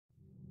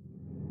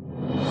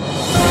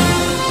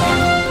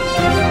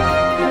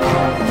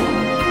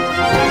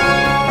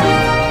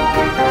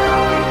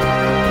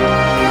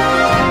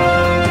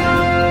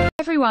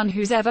Anyone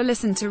who's ever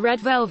listened to Red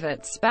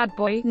Velvet's Bad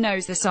Boy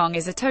knows the song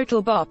is a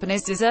total bop and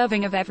is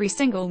deserving of every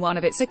single one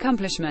of its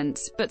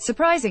accomplishments, but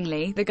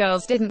surprisingly, the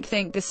girls didn't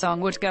think the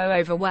song would go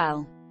over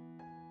well.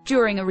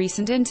 During a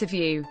recent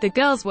interview, the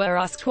girls were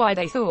asked why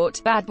they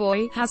thought Bad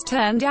Boy has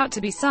turned out to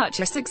be such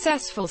a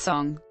successful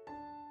song.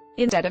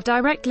 Instead of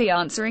directly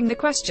answering the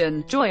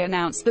question, Joy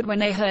announced that when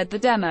they heard the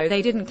demo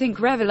they didn't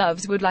think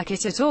Reveloves would like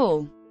it at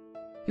all.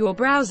 Your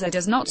browser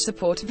does not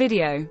support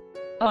video.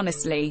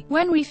 Honestly,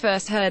 when we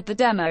first heard the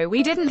demo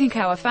we didn't think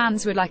our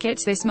fans would like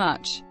it this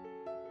much.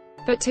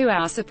 But to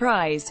our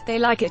surprise, they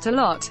like it a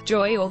lot.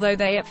 Joy, although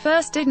they at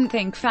first didn't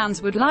think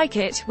fans would like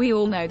it, we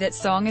all know that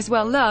song is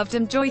well loved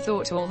and Joy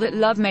thought all that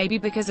love maybe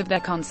because of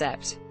their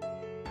concept.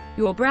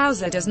 Your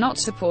browser does not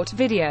support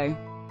video.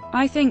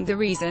 I think the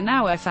reason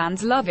our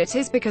fans love it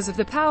is because of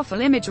the powerful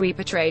imagery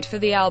portrayed for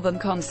the album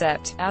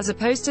concept, as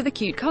opposed to the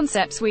cute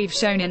concepts we've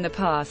shown in the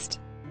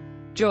past.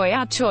 Joy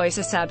ad choice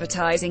as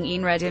advertising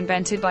in red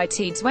invented by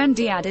Teeds.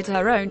 Wendy added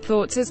her own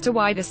thoughts as to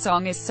why the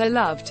song is so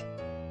loved.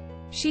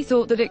 She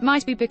thought that it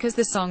might be because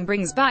the song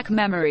brings back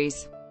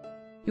memories.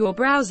 Your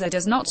browser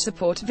does not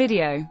support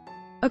video.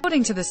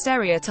 According to the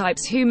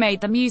stereotypes who made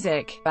the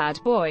music, Bad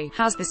Boy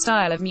has the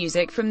style of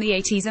music from the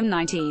 80s and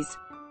 90s.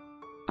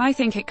 I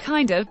think it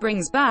kind of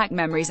brings back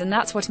memories and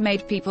that's what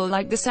made people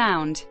like the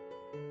sound.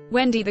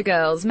 Wendy, the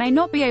girls may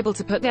not be able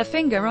to put their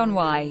finger on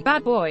why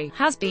Bad Boy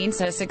has been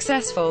so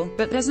successful,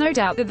 but there's no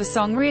doubt that the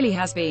song really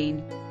has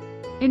been.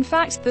 In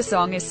fact, the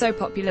song is so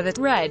popular that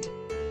Red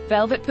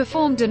Velvet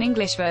performed an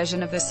English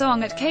version of the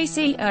song at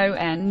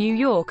KCON New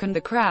York and the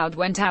crowd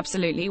went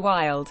absolutely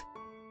wild.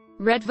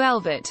 Red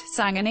Velvet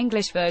sang an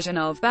English version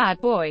of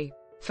Bad Boy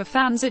for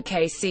fans at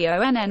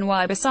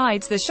KCON.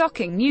 Besides the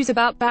shocking news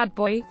about Bad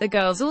Boy, the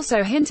girls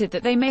also hinted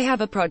that they may have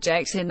a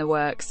project in the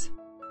works.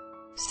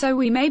 So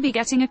we may be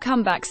getting a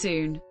comeback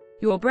soon.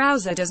 Your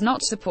browser does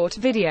not support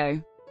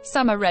video.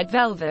 Summer Red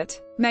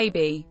Velvet?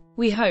 Maybe.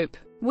 We hope.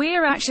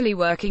 We're actually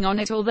working on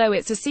it, although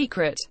it's a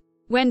secret.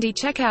 Wendy,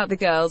 check out the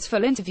girls'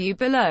 full interview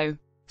below.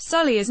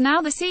 Sully is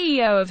now the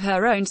CEO of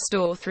her own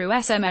store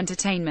through SM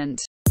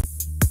Entertainment.